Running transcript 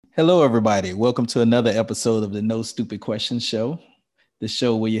Hello, everybody. Welcome to another episode of the No Stupid Questions Show, the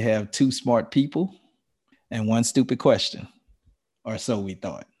show where you have two smart people and one stupid question, or so we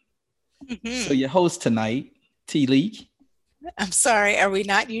thought. So, Mhm. your host tonight, T Leak. I'm sorry. Are we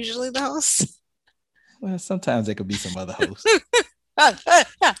not usually the hosts? Well, sometimes there could be some other hosts. We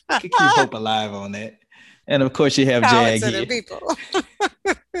could keep hope alive on that. And of course, you have Jag Talented here. of people.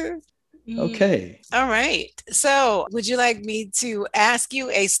 Mm. Okay. All right. So, would you like me to ask you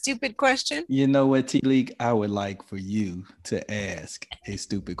a stupid question You know what, T Leak? I would like for you to ask a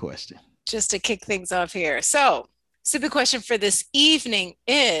stupid question. just to kick things off here? So, stupid question for this evening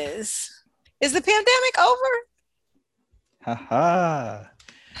is the pandemic Ha ha.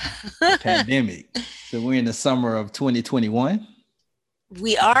 The over? pandemic. So, we're in the summer of 2021.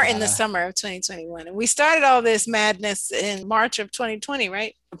 We are in the Uh, summer of 2021, and we started all this madness in March of 2020,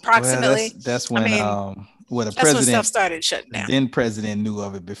 right? well, that's Approximately. that's I when mean, the that's when stuff president, started shutting down. then president knew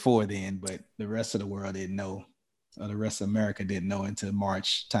of it before then, but the rest of the world didn't know, or the rest of America didn't know until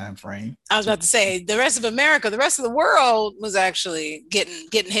March time frame. I was about to say the rest of America, the rest of the world was actually getting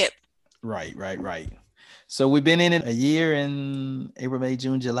hip. Right, right, right. So we've been in it a year in April, May,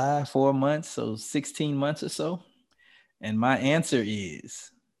 June, July, 4 months, so 16 months or so. And my answer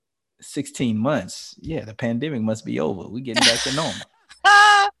is 16 months. Yeah, the pandemic must be over. We're getting back to normal.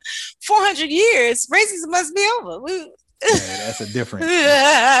 400 years, racism must be over. Hey, that's a different.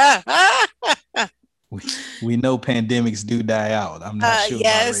 We, we know pandemics do die out. I'm not sure about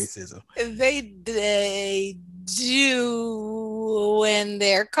yes, racism. they do when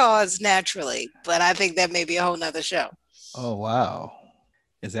they're caused naturally, but I think that may be a whole nother show. Oh, wow.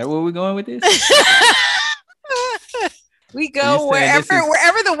 Is that where we're going with this? We Are you go saying this is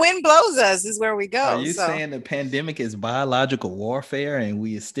wherever the wind blows us is where we are go. you So saying the pandemic is biological warfare and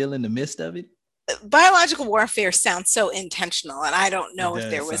we are still in the midst of it? biological warfare sounds so intentional, and I don't It know if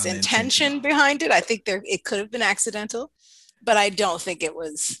does there was sound intentional. intention behind it. I think there it could have been accidental, but I don't think it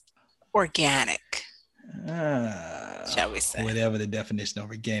was organic, shall we say. Whatever the definition of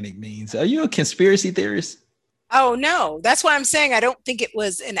organic means. Are you a conspiracy theorist? Oh no, that's why I'm saying I don't think it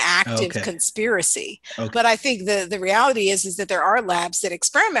was an active Okay. conspiracy. Okay. But I think the reality is that there are labs that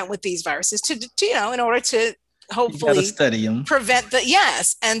experiment with these viruses to in order to You got to hopefully study them. prevent the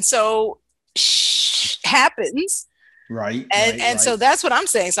yes. And so happens. Right, And right, and right. so that's what I'm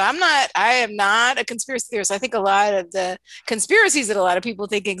saying. So I am not a conspiracy theorist. I think a lot of the conspiracies that a lot of people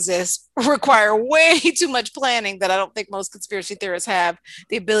think exist require way too much planning that I don't think most conspiracy theorists have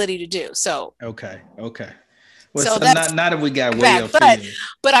the ability to do. So Okay, okay. Well, so so that's not that we got way back. up But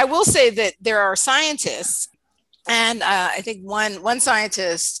field. I will say that there are scientists, and I think one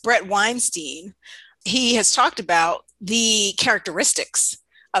scientist, Brett Weinstein, he has talked about the characteristics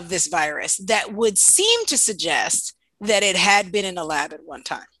of this virus that would seem to suggest that it had been in a lab at one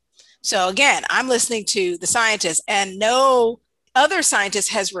time. So again, I'm listening to the scientist, and no other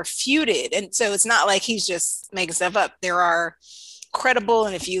scientist has refuted. And so it's not like he's just making stuff up. There are credible,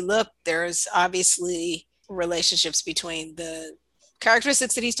 and if you look, there's obviously relationships between the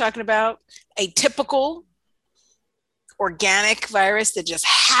characteristics that he's talking about, a typical organic virus that just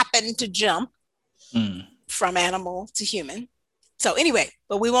happened to jump Mm, from animal to human. So anyway,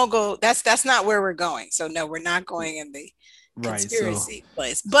 but we won't go. That's not where we're going. So no, we're not going in the right. conspiracy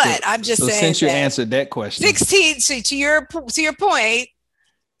place. So But I'm just so saying since you that answered that question, 16. So to your point,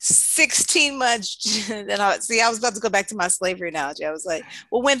 16 months. And I was about to go back to my slavery analogy. I was like,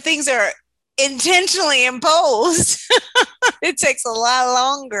 well, when things are intentionally imposed, it takes a lot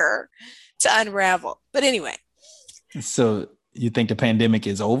longer to unravel. But anyway, so you think the pandemic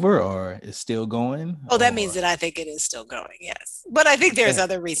is over or is still going oh, that means or that I think it is still going. Yes, but I think there's okay.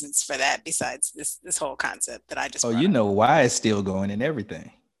 other reasons for that besides this whole concept that I just Oh, brought you up. know why it's still going and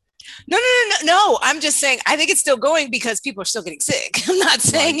everything. No. I'm just saying I think it's still going because people are still getting sick. I'm not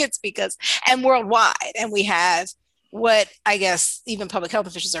saying Right. it's because and worldwide, and we have what I guess even public health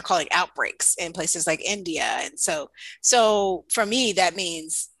officials are calling outbreaks in places like India, and so for me that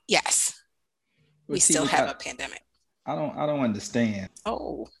means yes, we But T still Leak, have a pandemic. I don't understand.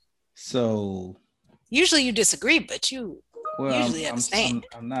 Oh, So usually you disagree, but you well usually understand.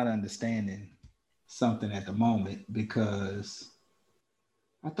 I'm not understanding something at the moment because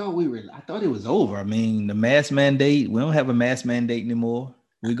I thought it was over. I mean, the mask mandate, we don't have a mask mandate anymore.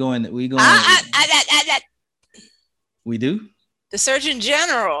 We do? The Surgeon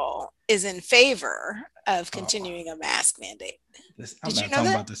General is in favor of Oh, continuing a mask mandate. I'm Did you not know talking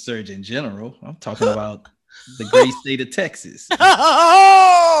that? about the Surgeon General. I'm talking about the great state of Texas.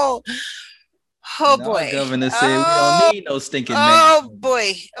 Oh, oh And our boy. governor said we don't Oh, need no stinking mask. oh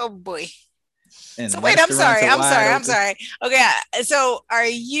boy. Oh boy. And So wait, I'm restaurants sorry. are I'm wide sorry. I'm open. sorry. Okay. So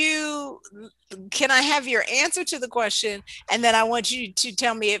can I have your answer to the question? And then I want you to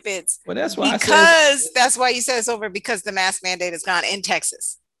tell me if it's Well, that's why I said, because that's why you said it's over because the mask mandate is gone in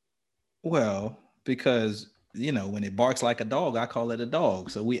Texas. well, because when it barks like a dog, I call it a dog.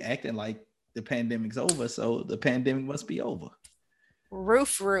 So we acting like the pandemic's over. So the pandemic must be over.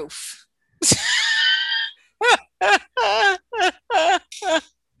 Roof.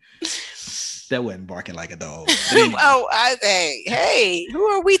 That wasn't barking like a dog. Anyway. Oh, hey, who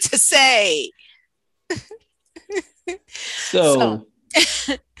are we to say? So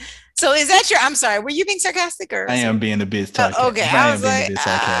So is that I'm sorry, were you being sarcastic or? I am being a bit sarcastic. Okay, I was like,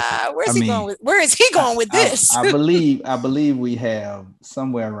 where is he going with this? I believe we have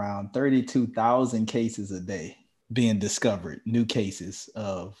somewhere around 32,000 cases a day being discovered, new cases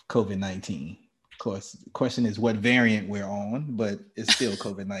of COVID-19. Of course, the question is what variant we're on, but it's still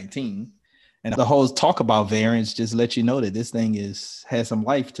COVID-19. And the whole talk about variants just let you know that this thing has some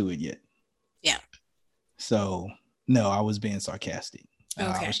life to it yet. Yeah. So no, I was being sarcastic.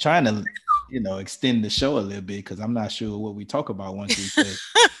 Okay. I was trying to, extend the show a little bit because I'm not sure what we talk about once we say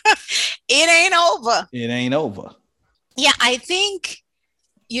it ain't over. It ain't over. Yeah, I think,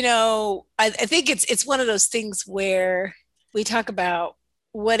 I think it's one of those things where we talk about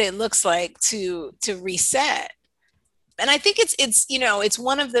what it looks like to reset. And I think it's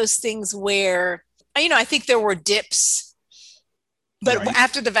one of those things where, I think there were dips, but right.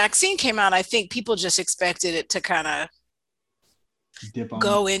 After the vaccine came out, I think people just expected it to kind of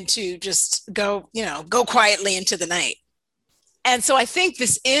go quietly into the night. And so I think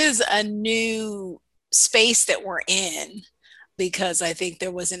this is a new space that we're in because I think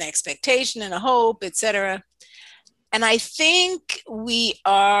there was an expectation and a hope, et cetera. And I think we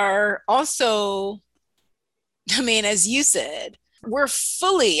are also, as you said,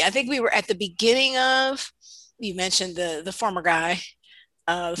 I think we were at the beginning of, you mentioned the former guy,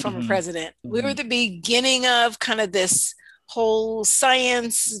 the former president. Mm-hmm. We were at the beginning of kind of this whole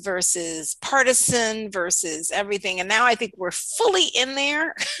science versus partisan versus everything. And now I think we're fully in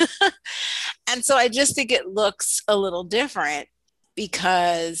there. And so I just think it looks a little different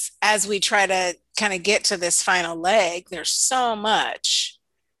because as we try to kind of get to this final leg, there's so much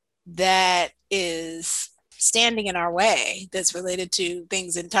that is standing in our way that's related to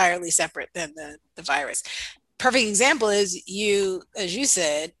things entirely separate than the virus. Perfect example is as you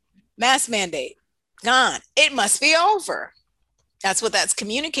said, mask mandate, gone. It must be over. That's what that's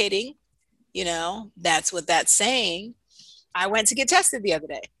communicating. That's what that's saying. I went to get tested the other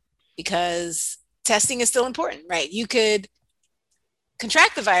day because testing is still important, right? You could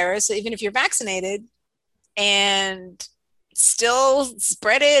contract the virus even if you're vaccinated and still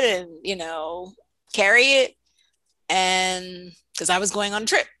spread it and, carry it. And because I was going on a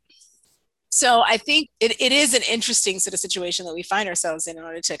trip. So I think it is an interesting sort of situation that we find ourselves in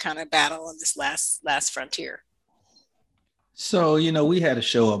order to kind of battle on this last frontier. So, we had a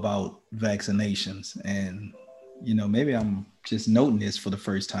show about vaccinations and, maybe I'm just noting this for the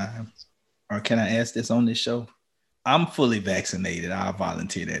first time, or can I ask this on this show? I'm fully vaccinated. I'll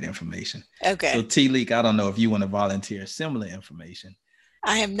volunteer that information. Okay. So T-Leak, I don't know if you want to volunteer similar information.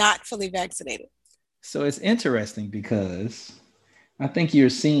 I am not fully vaccinated. So it's interesting because I think you're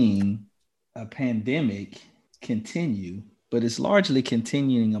seeing a pandemic continue, but it's largely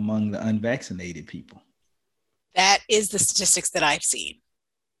continuing among the unvaccinated people. That is the statistics that I've seen.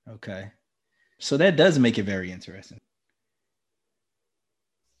 Okay. So that does make it very interesting.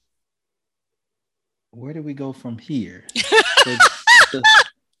 Where do we go from here?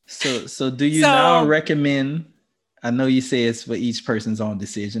 So do you now recommend, I know you say it's for each person's own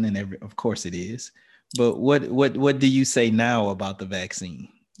decision and of course it is, but what do you say now about the vaccine?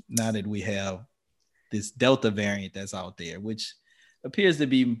 Now that we have this Delta variant that's out there, which appears to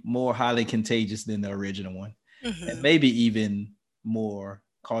be more highly contagious than the original one. Mm-hmm. And maybe even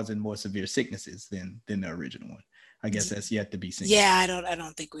causing more severe sicknesses than the original one. I guess that's yet to be seen. Yeah, I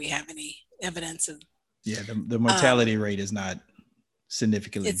don't think we have any evidence of. Yeah, the mortality rate is not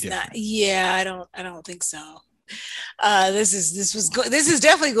significantly different. Not. Yeah, I don't think so. This is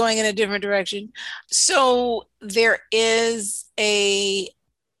definitely going in a different direction. So there is a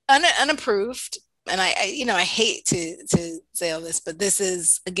unapproved, and I hate to say all this, but this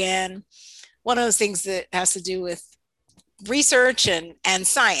is again one of those things that has to do with research and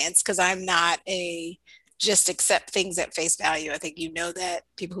science, because I'm not just accept things at face value. I think that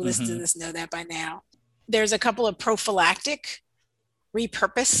people who listen to this know that by now. There's a couple of prophylactic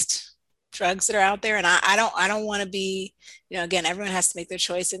repurposed drugs that are out there, and I don't want to be, again, everyone has to make their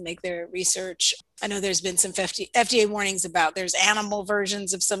choice and make their research. I know there's been some FDA warnings about there's animal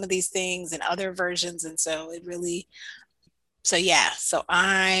versions of some of these things and other versions. And so it really, so yeah, so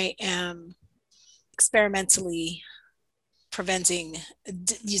I am experimentally preventing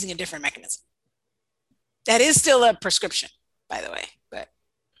using a different mechanism. That is still a prescription, by the way, but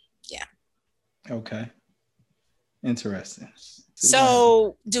yeah. Okay. Interesting.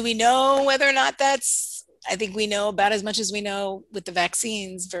 So do we know whether or not that's, I think we know about as much as we know with the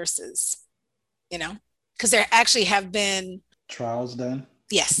vaccines versus, because there actually have been trials done.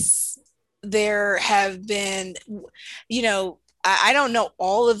 Yes, there have been, I don't know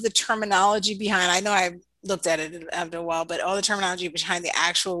all of the terminology behind, I know I looked at it after a while, but all the terminology behind the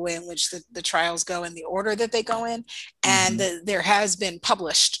actual way in which the trials go in the order that they go in. And there has been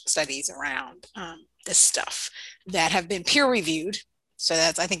published studies around this stuff that have been peer reviewed. So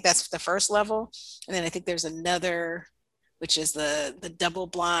I think that's the first level. And then I think there's another, which is the double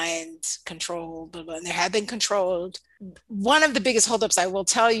blind controlled, and there have been controlled. One of the biggest holdups I will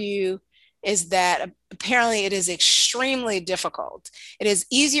tell you is that apparently it is extremely difficult. It is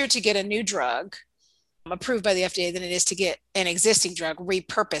easier to get a new drug approved by the FDA than it is to get an existing drug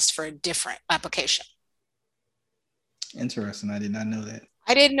repurposed for a different application. Interesting. I did not know that.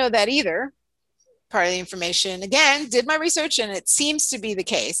 I didn't know that either. Part of the information, again, did my research, and it seems to be the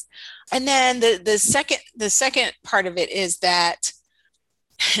case. And then the second part of it is that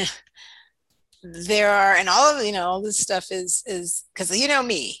there are, and all of all this stuff is because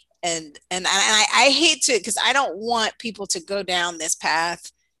me, and I hate to, because I don't want people to go down this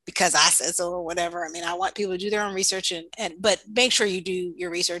path because I said so or whatever. I mean, I want people to do their own research but make sure you do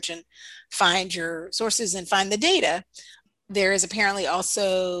your research and find your sources and find the data. There is apparently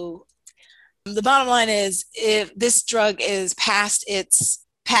also, the bottom line is, if this drug is past its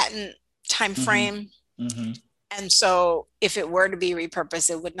patent time frame, and so if it were to be repurposed,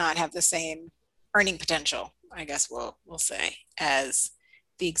 it would not have the same earning potential, I guess we'll say, as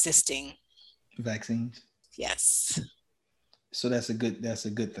the existing vaccines. Yes. So that's a good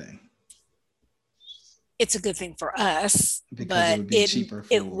thing. It's a good thing for us, because but it would be cheaper.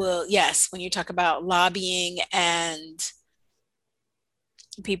 It will, yes. When you talk about lobbying and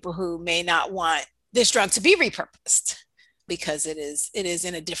people who may not want this drug to be repurposed because it is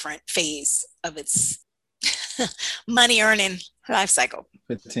in a different phase of its money earning life cycle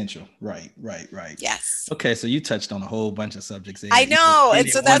potential. Right. Yes. Okay, so you touched on a whole bunch of subjects there. I know, and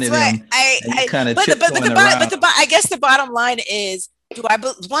so that's why I kind of but I guess the bottom line is,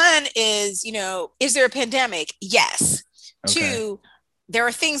 one is, is there a pandemic? Yes. Okay. 2, there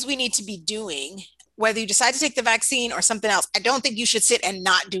are things we need to be doing, whether you decide to take the vaccine or something else. I don't think you should sit and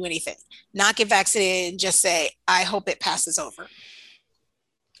not do anything, not get vaccinated and just say, I hope it passes over.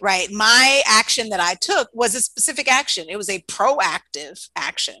 Right. My action that I took was a specific action. It was a proactive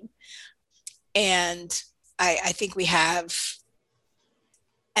action. And I think we have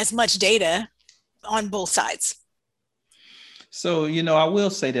as much data on both sides. So, I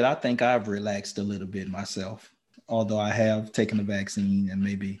will say that I think I've relaxed a little bit myself, although I have taken the vaccine, and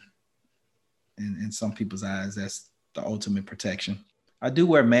maybe in some people's eyes, that's the ultimate protection. I do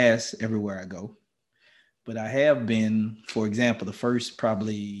wear masks everywhere I go. But I have been, for example, the first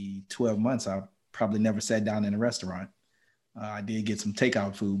probably 12 months, I probably never sat down in a restaurant. I did get some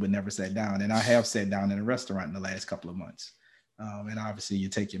takeout food, but never sat down. And I have sat down in a restaurant in the last couple of months. And obviously you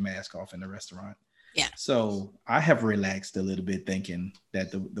take your mask off in the restaurant. Yeah. So I have relaxed a little bit, thinking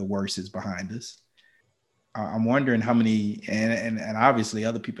that the worst is behind us. I'm wondering how many, and obviously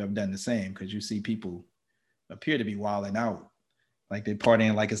other people have done the same, because you see people appear to be wilding out, like they're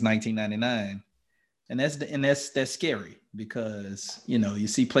partying like it's 1999. And that's scary, because, you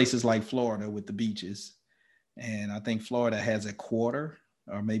see places like Florida with the beaches. And I think Florida has a quarter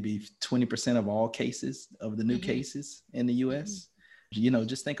or maybe 20% of all cases of the new cases in the US.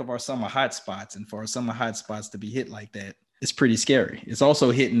 Just think of our summer hotspots, and for our summer hotspots to be hit like that, it's pretty scary. It's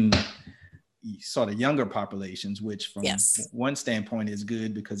also hitting sort of younger populations, which from one standpoint is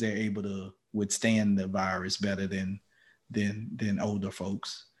good, because they're able to withstand the virus better than older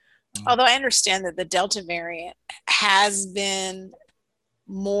folks. Although I understand that the Delta variant has been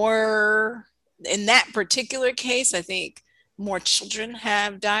more, in that particular case, I think more children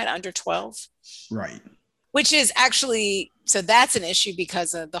have died under 12. Right. Which is actually, so that's an issue,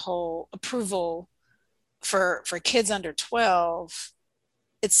 because of the whole approval for kids under 12.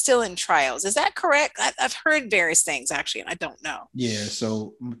 It's still in trials. Is that correct? I've heard various things, actually, and I don't know. Yeah.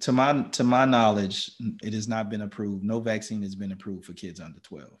 So to my knowledge, it has not been approved. No vaccine has been approved for kids under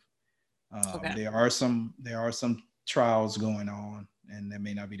 12. Okay. There are some trials going on, and that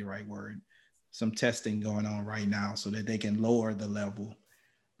may not be the right word, some testing going on right now, so that they can lower the level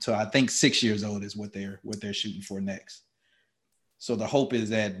So I think 6 years old is what they're shooting for next. So the hope is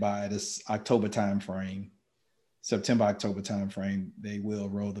that by this October timeframe, September, October timeframe, they will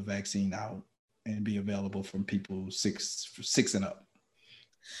roll the vaccine out and be available from people six and up.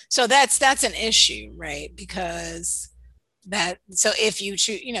 So that's an issue, right? Because if you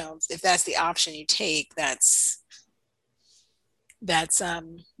choose, if that's the option you take, that's not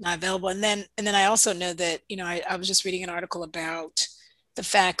available. And then I also know that, I was just reading an article about the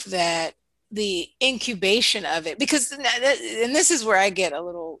fact that the incubation of it, because, and this is where I get a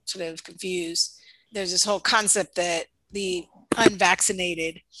little sort of confused. There's this whole concept that the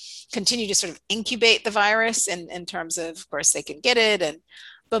unvaccinated continue to sort of incubate the virus in terms of course, they can get it.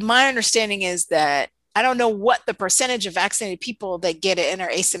 But my understanding is that I don't know what the percentage of vaccinated people that get it and are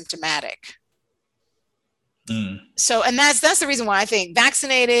asymptomatic. So, and that's the reason why I think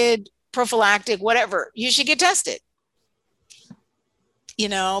vaccinated, prophylactic, whatever, you should get tested.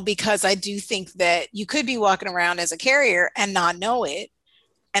 Because I do think that you could be walking around as a carrier and not know it.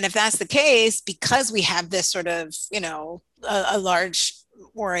 And if that's the case, because we have this sort of, a large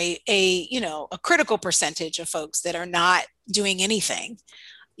or a critical percentage of folks that are not doing anything,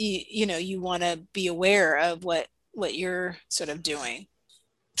 you want to be aware of what you're sort of doing.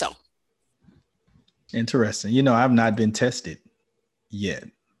 So. Interesting. I've not been tested yet.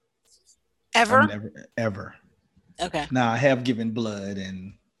 Ever. Okay. Now I have given blood,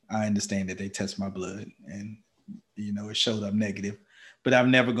 and I understand that they test my blood, and it showed up negative, but I've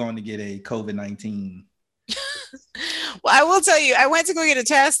never gone to get a COVID-19. Well, I will tell you, I went to go get a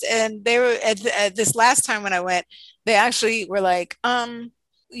test, and they were at this last time when I went, they actually were like,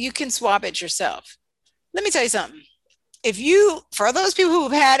 you can swab it yourself. Let me tell you something. For those people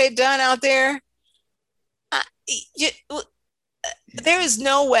who've had it done out there, there is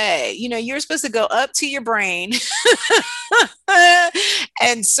no way, you're supposed to go up to your brain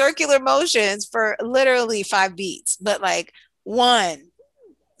and circular motions for literally 5 beats, but like 1,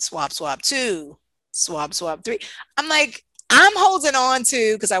 swab, 2, swab, 3. I'm like, I'm holding on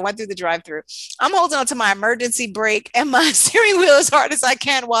to, because I went through the drive-through, I'm holding on to my emergency brake and my steering wheel as hard as I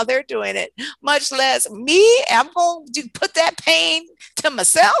can while they're doing it, much less me. I'm going to put that pain to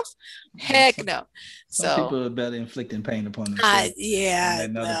myself. Heck no. Some people are better inflicting pain upon themselves.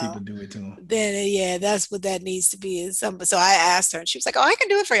 And other people do it to them. Then that's what that needs to be. So I asked her, and she was like, "Oh, I can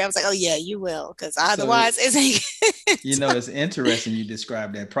do it for you." I was like, "Oh yeah, you will," because otherwise, it's interesting you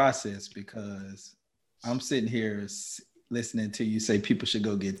describe that process, because I'm sitting here listening to you say people should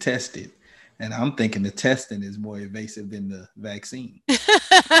go get tested, and I'm thinking the testing is more evasive than the vaccine.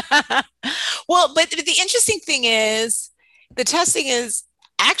 Well, but the interesting thing is, the testing is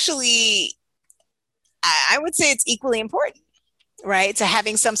actually, I would say it's equally important, right, to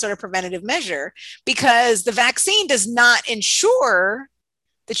having some sort of preventative measure, because the vaccine does not ensure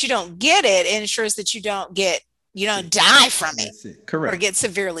that you don't get it. It ensures that you don't die from it. Correct. Or get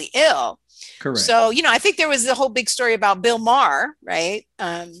severely ill. Correct. So, I think there was a whole big story about Bill Maher, right?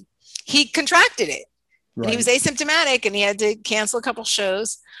 He contracted it. Right. And he was asymptomatic, and he had to cancel a couple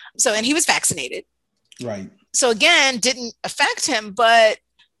shows. So, and he was vaccinated. Right. So again, didn't affect him, but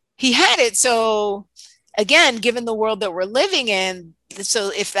he had it. So again, given the world that we're living in,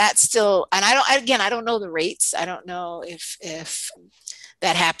 so if that's still, and I don't know the rates. I don't know if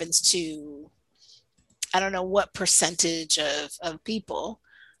that happens to, I don't know what percentage of people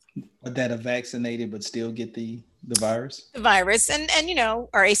that are vaccinated but still get the virus. The virus and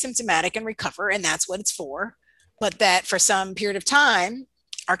are asymptomatic and recover, and that's what it's for. But that for some period of time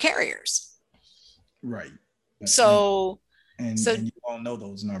are carriers. Right. So and you won't know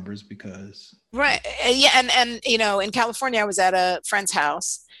those numbers because right. Yeah. And in California, I was at a friend's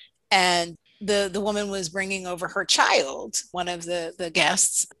house, and the woman was bringing over her child, one of the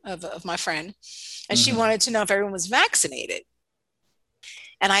guests of my friend, and she wanted to know if everyone was vaccinated.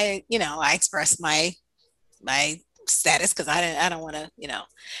 And I expressed my status because I don't want to,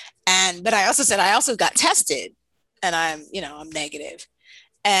 but I also said I also got tested, and I'm negative.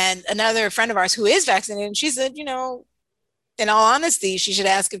 And another friend of ours who is vaccinated, and she said, in all honesty, she should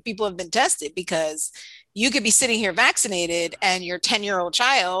ask if people have been tested, because you could be sitting here vaccinated and your 10-year-old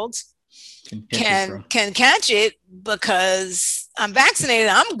child can catch it because I'm vaccinated,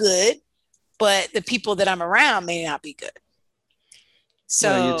 I'm good, but the people that I'm around may not be good.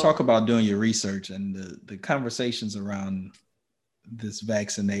 So you talk about doing your research and the conversations around this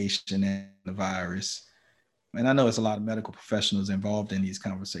vaccination and the virus. And I know it's a lot of medical professionals involved in these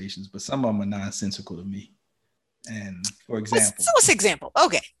conversations, but some of them are nonsensical to me. And for example, what's the example?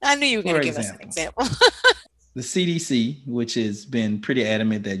 Okay, I knew you were going to give us an example. The CDC, which has been pretty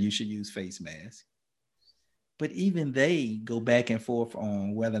adamant that you should use face masks, But even they go back and forth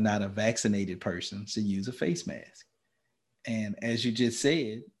on whether or not a vaccinated person should use a face mask. And as you just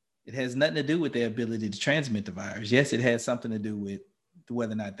said, it has nothing to do with their ability to transmit the virus. Yes, it has something to do with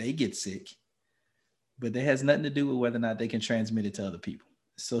whether or not they get sick, but it has nothing to do with whether or not they can transmit it to other people.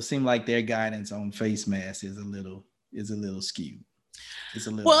 So it seems like their guidance on face masks is a little skewed. It's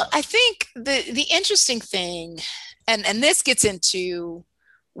a little well, I think the interesting thing, and this gets into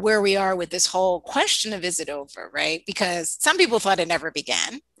where we are with this whole question of is it over, right? Because some people thought it never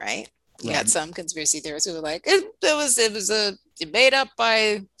began, right? You had some conspiracy theorists who were like, it was made up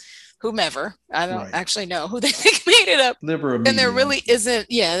by whomever. I don't actually know who they think made it up. Liberal and there really isn't,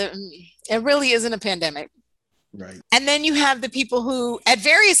 it really isn't a pandemic. Right. And then you have the people who at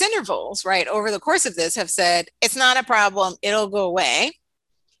various intervals, right, over the course of this have said, it's not a problem, it'll go away.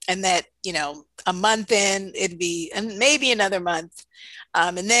 And that, a month in, it'd be, and maybe another month.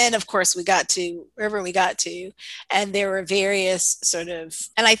 And then, of course, we got to wherever we got to, and there were various sort of,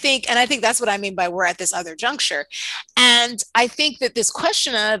 and I think that's what I mean by we're at this other juncture. And I think that this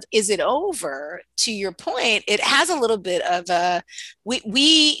question of is it over, to your point, it has a little bit of a,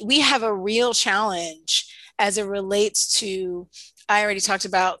 we have a real challenge as it relates to, I already talked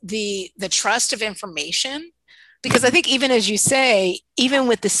about the trust of information, because I think even as you say, even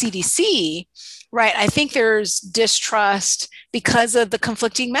with the CDC, right, I think there's distrust because of the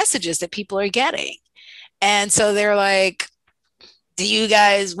conflicting messages that people are getting. And so they're like, do you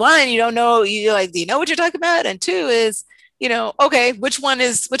guys, one, you don't know, you like, do you know what you're talking about? And two is, okay, which one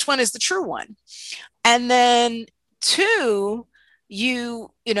is the true one? And then two,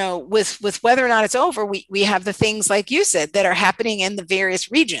 with whether or not it's over, we have the things like you said that are happening in the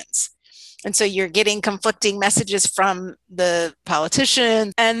various regions. And so you're getting conflicting messages from the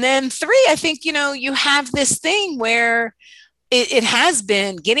politicians. And then three, I think, you have this thing where it has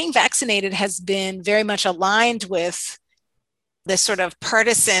been, getting vaccinated has been very much aligned with this sort of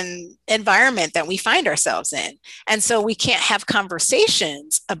partisan environment that we find ourselves in. And so we can't have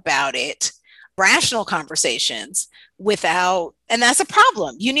conversations about it, rational conversations, without, and that's a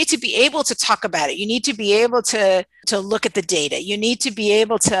problem. You need to be able to talk about it. You need to be able to look at the data. You need to be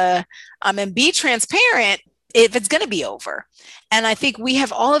able to and be transparent if it's going to be over. And I think we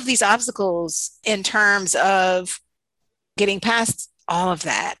have all of these obstacles in terms of getting past all of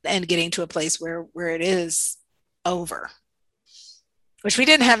that and getting to a place where it is over, which we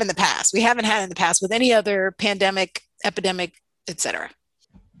didn't have in the past. We haven't had in the past with any other pandemic, epidemic, etc.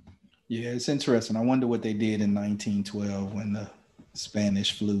 Yeah, it's interesting. I wonder what they did in 1912 when the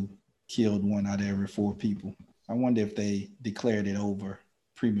Spanish flu killed 1 out of every 4 people. I wonder if they declared it over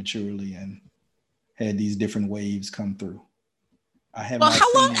prematurely and had these different waves come through. Well,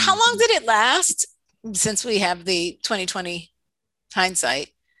 how long did it last? Since we have the 2020 hindsight,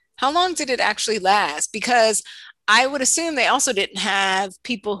 how long did it actually last? Because I would assume they also didn't have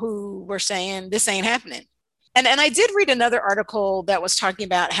people who were saying this ain't happening. And I did read another article that was talking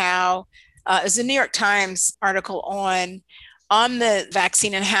about how it was a New York Times article on the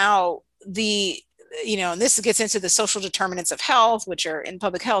vaccine and how and this gets into the social determinants of health, which are in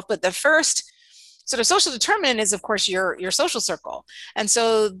public health. But the first sort of social determinant is, of course, your social circle. And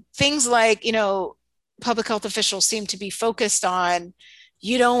so things like, public health officials seem to be focused on,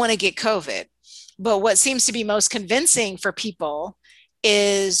 you don't want to get COVID. But what seems to be most convincing for people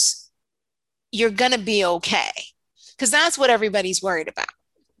is you're going to be okay, because that's what everybody's worried about.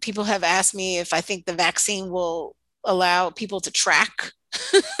 People have asked me if I think the vaccine will allow people to track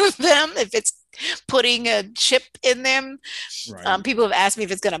them, if it's putting a chip in them. Right. People have asked me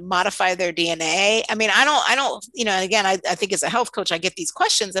if it's going to modify their DNA. I mean, I don't, and again, I think as a health coach, I get these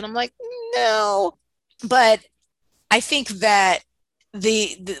questions and I'm like, no, but I think that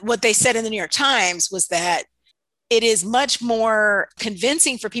what they said in the New York Times was that it is much more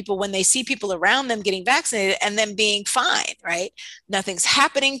convincing for people when they see people around them getting vaccinated and them being fine, right? Nothing's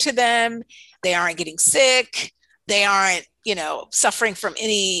happening to them. They aren't getting sick. They aren't, suffering from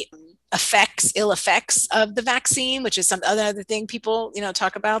any ill effects of the vaccine, which is some other thing people,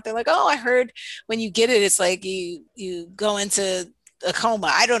 talk about. They're like, oh, I heard when you get it, it's like you go into a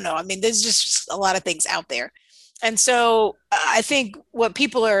coma. I don't know. I mean, there's just a lot of things out there. And so I think what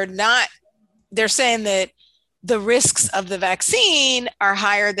people are not, they're saying that the risks of the vaccine are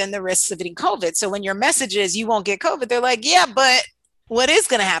higher than the risks of getting COVID. So when your message is you won't get COVID, they're like, yeah, but what is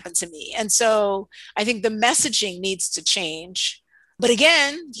going to happen to me? And so I think the messaging needs to change. But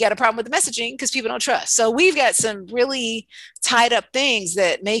again, you got a problem with the messaging because people don't trust. So we've got some really tied up things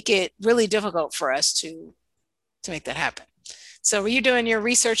that make it really difficult for us to make that happen. So were you doing your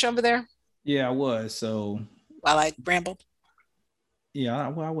research over there? Yeah, I was. So while I rambled. Yeah,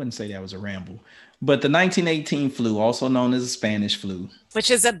 well, I wouldn't say that was a ramble. But the 1918 flu, also known as the Spanish flu. Which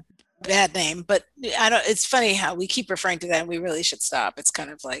is a bad name, but I don't. It's funny how we keep referring to that, and we really should stop. It's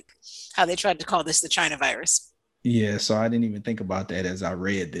kind of like how they tried to call this the China virus. Yeah, so I didn't even think about that as I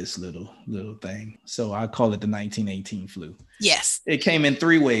read this little thing. So I call it the 1918 flu. Yes. It came in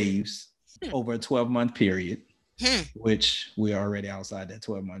 3 waves over a 12-month period, Hmm. which we're already outside that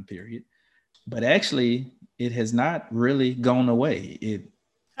 12-month period. But actually, it has not really gone away. It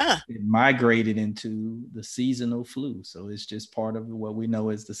migrated into the seasonal flu. So it's just part of what we know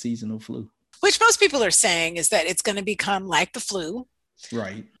as the seasonal flu. Which most people are saying is that it's going to become like the flu.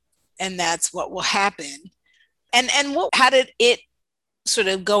 Right. And that's what will happen. And how did it sort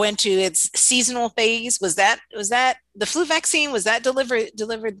of go into its seasonal phase? Was that the flu vaccine? Was that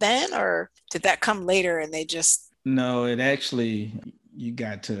delivered then, or did that come later and they just? No, it actually, you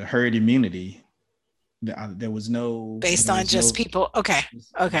got to herd immunity. There was no based on just people. Okay.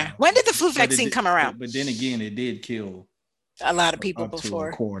 When did the flu vaccine come around? But then again, it did kill a lot of people up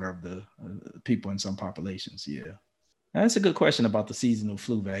before. to a quarter of the people in some populations. Yeah, that's a good question about the seasonal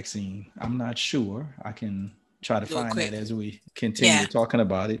flu vaccine. I'm not sure. I can try to find that as we continue talking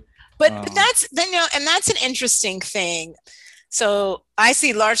about it. But that's then, and that's an interesting thing. So I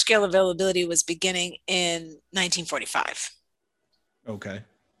see large scale availability was beginning in 1945. Okay.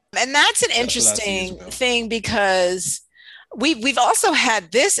 And that's an interesting thing because we've also had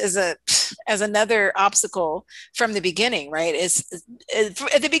this as another obstacle from the beginning, right? At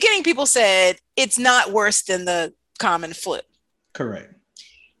the beginning, people said it's not worse than the common flu. Correct.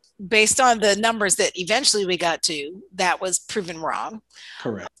 Based on the numbers that eventually we got to, that was proven wrong.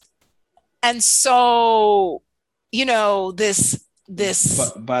 Correct. And so, this.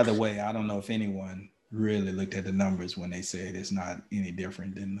 But by the way, I don't know if anyone really looked at the numbers when they said it's not any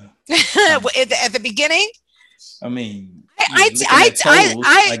different than the at the beginning. I mean, I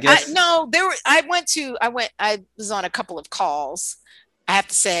was on a couple of calls. I have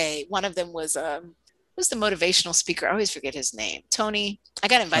to say one of them was who's the motivational speaker? I always forget his name. I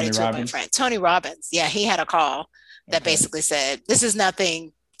got invited to it by a friend. Tony Robbins. Yeah, he had a call that basically said, "This is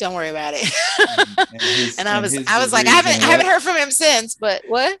nothing. Don't worry about it." And I was like, I haven't heard from him since. But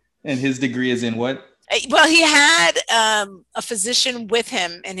what? And his degree is in what? Well, he had a physician with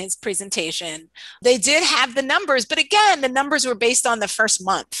him in his presentation. They did have the numbers, but again, the numbers were based on the first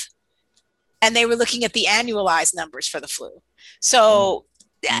month, and they were looking at the annualized numbers for the flu. So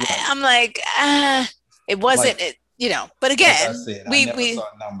I'm like, it wasn't. But again, I never saw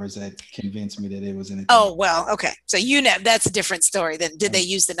numbers that convinced me that it was anything. Oh, well, okay. So that's a different story than did they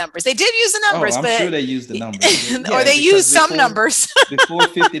use the numbers? They did use the numbers, I'm sure they used the numbers. Or they used some numbers. Before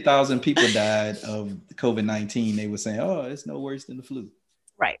 50,000 people died of COVID-19, they were saying, "Oh, it's no worse than the flu."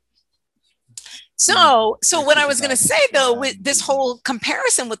 Right. So what I was going to say though, with this whole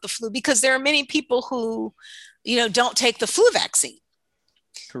comparison with the flu, because there are many people who, don't take the flu vaccine.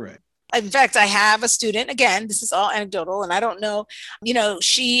 Correct. In fact, I have a student, again, this is all anecdotal, and I don't know,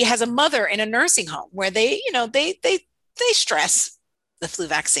 she has a mother in a nursing home where they stress the flu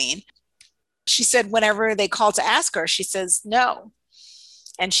vaccine. She said whenever they call to ask her, she says no.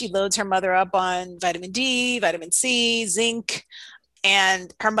 And she loads her mother up on vitamin D, vitamin C, zinc.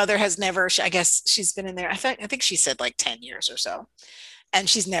 And her mother has never, I guess she's been in there, I think she said like 10 years or so. And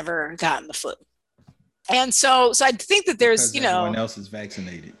she's never gotten the flu. And so I think that there's, everyone else is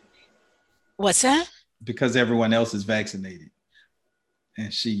vaccinated. What's that? Because everyone else is vaccinated.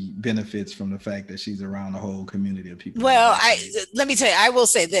 And she benefits from the fact that she's around a whole community of people. Well, let me tell you, I will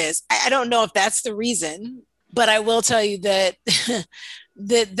say this. I don't know if that's the reason, but I will tell you that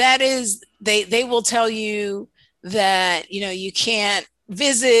that is, they will tell you that, you can't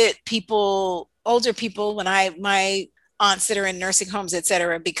visit people, older people, when my aunts that are in nursing homes, et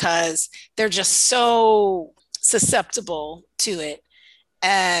cetera, because they're just so susceptible to it.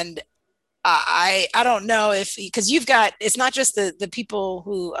 And I don't know because it's not just the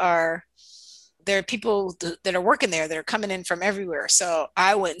people there are people that are working there that are coming in from everywhere. So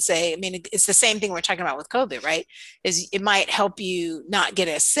I wouldn't say, it's the same thing we're talking about with COVID, right? Is it might help you not get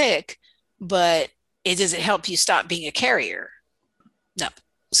as sick, but does it help you stop being a carrier? No.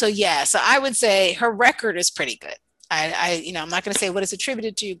 So yeah, so I would say her record is pretty good. I'm not going to say what it's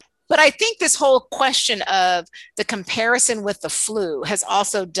attributed to, but I think this whole question of the comparison with the flu has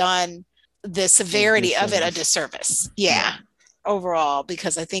also done the severity of it a disservice. Yeah, overall,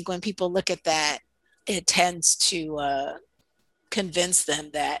 because I think when people look at that, it tends to convince them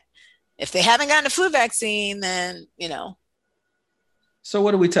that if they haven't gotten a flu vaccine, then, So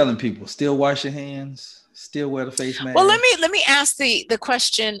what are we telling people? Still wash your hands? Still wear the face mask? Well, let me ask the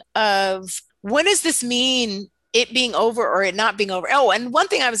question of, what does this mean it being over or it not being over. Oh, and one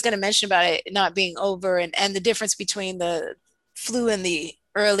thing I was going to mention about it not being over and the difference between the flu in the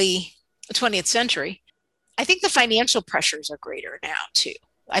early 20th century, I think the financial pressures are greater now too.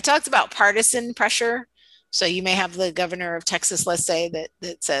 I talked about partisan pressure. So you may have the governor of Texas, let's say,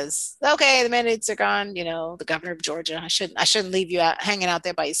 that says, okay, the mandates are gone. You know, the governor of Georgia, I shouldn't leave you out hanging out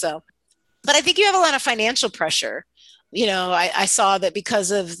there by yourself. But I think you have a lot of financial pressure. You know, I saw that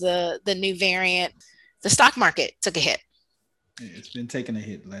because of the new variant, the stock market took a hit. It's been taking a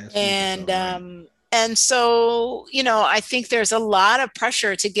hit last week or so, And right? and so, you know, I think there's a lot of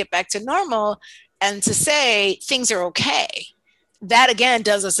pressure to get back to normal and to say things are okay. That again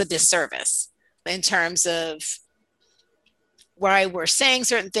does us a disservice in terms of why we're saying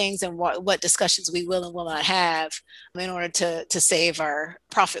certain things and what discussions we will and will not have in order to save our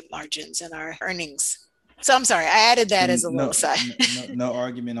profit margins and our earnings. So I'm sorry, I added that as And a little aside. no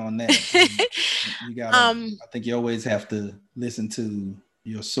argument on that. You gotta. um, I think you always have to listen to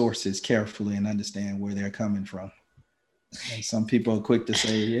your sources carefully and understand where they're coming from. And some people are quick to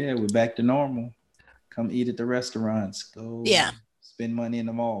say, "Yeah, we're back to normal. Come eat at the restaurants. Go yeah, spend money in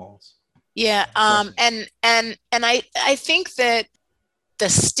the malls." yeah, Question. and I think that the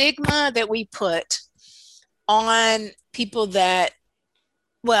stigma that we put on people that,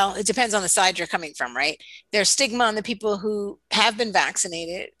 well, it depends on the side you're coming from, right? There's stigma on the people who have been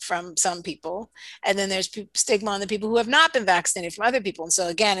vaccinated from some people, and then there's stigma on the people who have not been vaccinated from other people. And so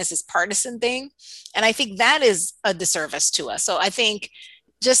again, it's this partisan thing, and I think that is a disservice to us. So I think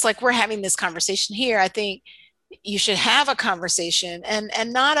just like we're having this conversation here, I think you should have a conversation and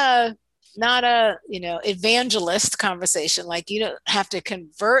not a evangelist conversation, like you don't have to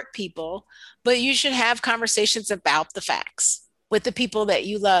convert people, but you should have conversations about the facts with the people that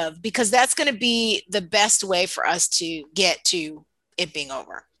you love, because that's going to be the best way for us to get to it being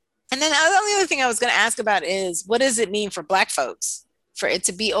over. And then the only other thing I was going to ask about is, what does it mean for Black folks for it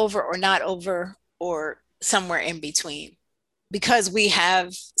to be over or not over or somewhere in between? Because we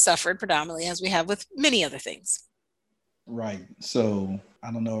have suffered predominantly, as we have with many other things. Right. So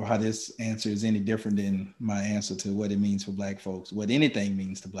I don't know how this answer is any different than my answer to what it means for Black folks, what anything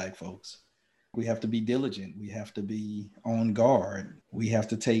means to Black folks. We have to be diligent. We have to be on guard. We have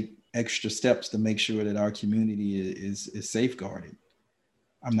to take extra steps to make sure that our community is safeguarded.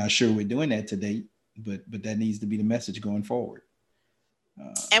 I'm not sure we're doing that to date, but that needs to be the message going forward.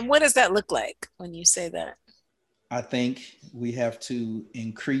 And what does that look like when you say that? I think we have to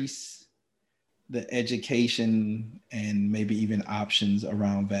increase the education and maybe even options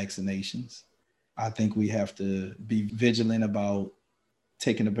around vaccinations. I think we have to be vigilant about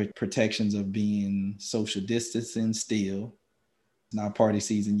taking the protections of being social distancing still, not party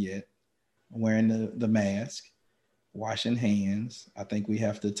season yet, wearing the mask, washing hands. I think we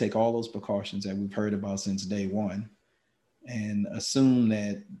have to take all those precautions that we've heard about since day one and assume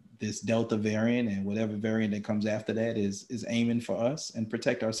that this Delta variant and whatever variant that comes after that is aiming for us and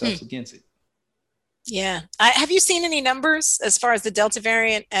protect ourselves against it. Yeah. Have you seen any numbers as far as the Delta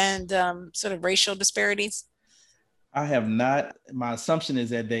variant and sort of racial disparities? I have not. My assumption is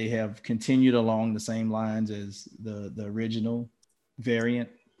that they have continued along the same lines as the original variant,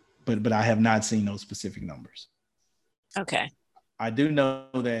 but I have not seen those specific numbers. Okay. I do know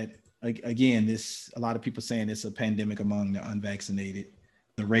that again, a lot of people saying it's a pandemic among the unvaccinated.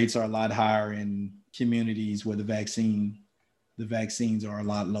 The rates are a lot higher in communities where the vaccines are a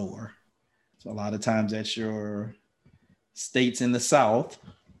lot lower. So a lot of times that's your states in the South.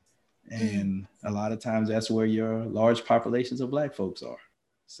 And a lot of times that's where your large populations of Black folks are.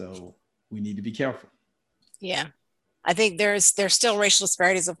 So we need to be careful. Yeah. I think there's still racial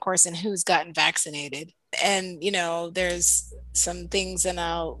disparities, of course, in who's gotten vaccinated. And, there's some things, and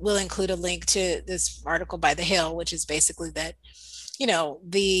we'll include a link to this article by The Hill, which is basically that,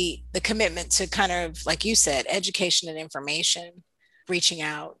 the commitment to kind of, like you said, education and information, reaching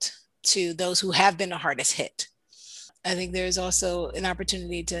out to those who have been the hardest hit. I think there's also an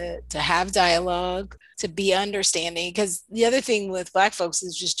opportunity to have dialogue, to be understanding, because the other thing with Black folks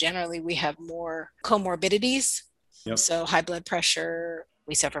is just generally we have more comorbidities. Yep. So high blood pressure,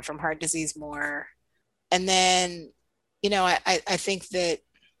 we suffer from heart disease more. And then, I think that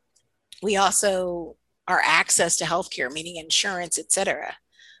we also, our access to healthcare, meaning insurance, et cetera,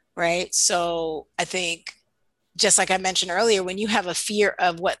 right? So I think, just like I mentioned earlier, when you have a fear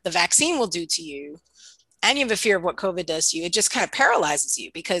of what the vaccine will do to you, and you have a fear of what COVID does to you, it just kind of paralyzes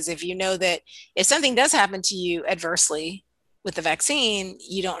you, because if you know that if something does happen to you adversely with the vaccine,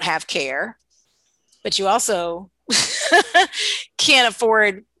 you don't have care, but you also can't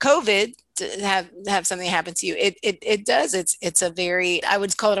afford COVID to have something happen to you. It does. It's a very, I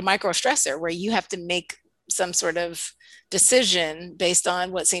would call it a micro stressor, where you have to make some sort of decision based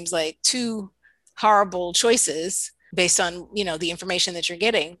on what seems like two horrible choices based on, the information that you're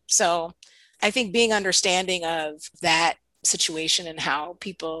getting. So I think being understanding of that situation and how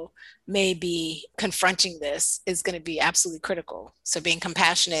people may be confronting this is going to be absolutely critical. So being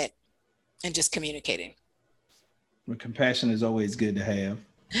compassionate and just communicating. Well, compassion is always good to have.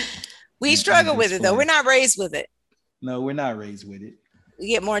 We struggle with it, though. We're not raised with it. No, we're not raised with it. We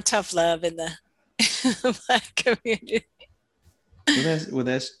get more tough love in the Black community.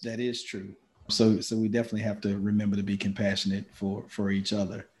 That is true. So we definitely have to remember to be compassionate for each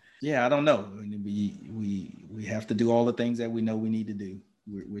other. Yeah, I don't know. We have to do all the things that we know we need to do.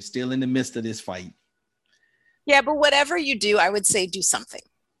 We're still in the midst of this fight. Yeah, but whatever you do, I would say do something.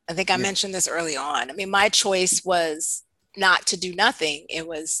 I think I mentioned this early on. I mean, my choice was not to do nothing. It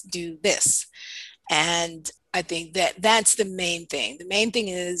was do this. And I think that's the main thing. The main thing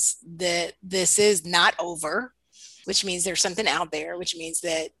is that this is not over, which means there's something out there, which means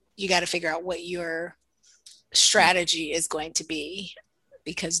that you got to figure out what your strategy is going to be,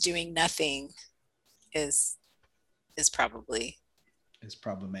 because doing nothing is probably it's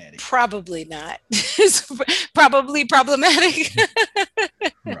problematic. Probably not. It's probably problematic.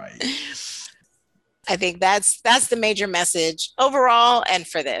 Right. I think that's the major message overall, and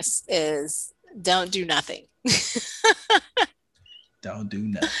for this is don't do nothing. Don't do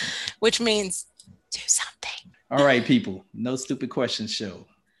nothing. Which means do something. All right, people. No Stupid Questions show.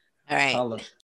 All right.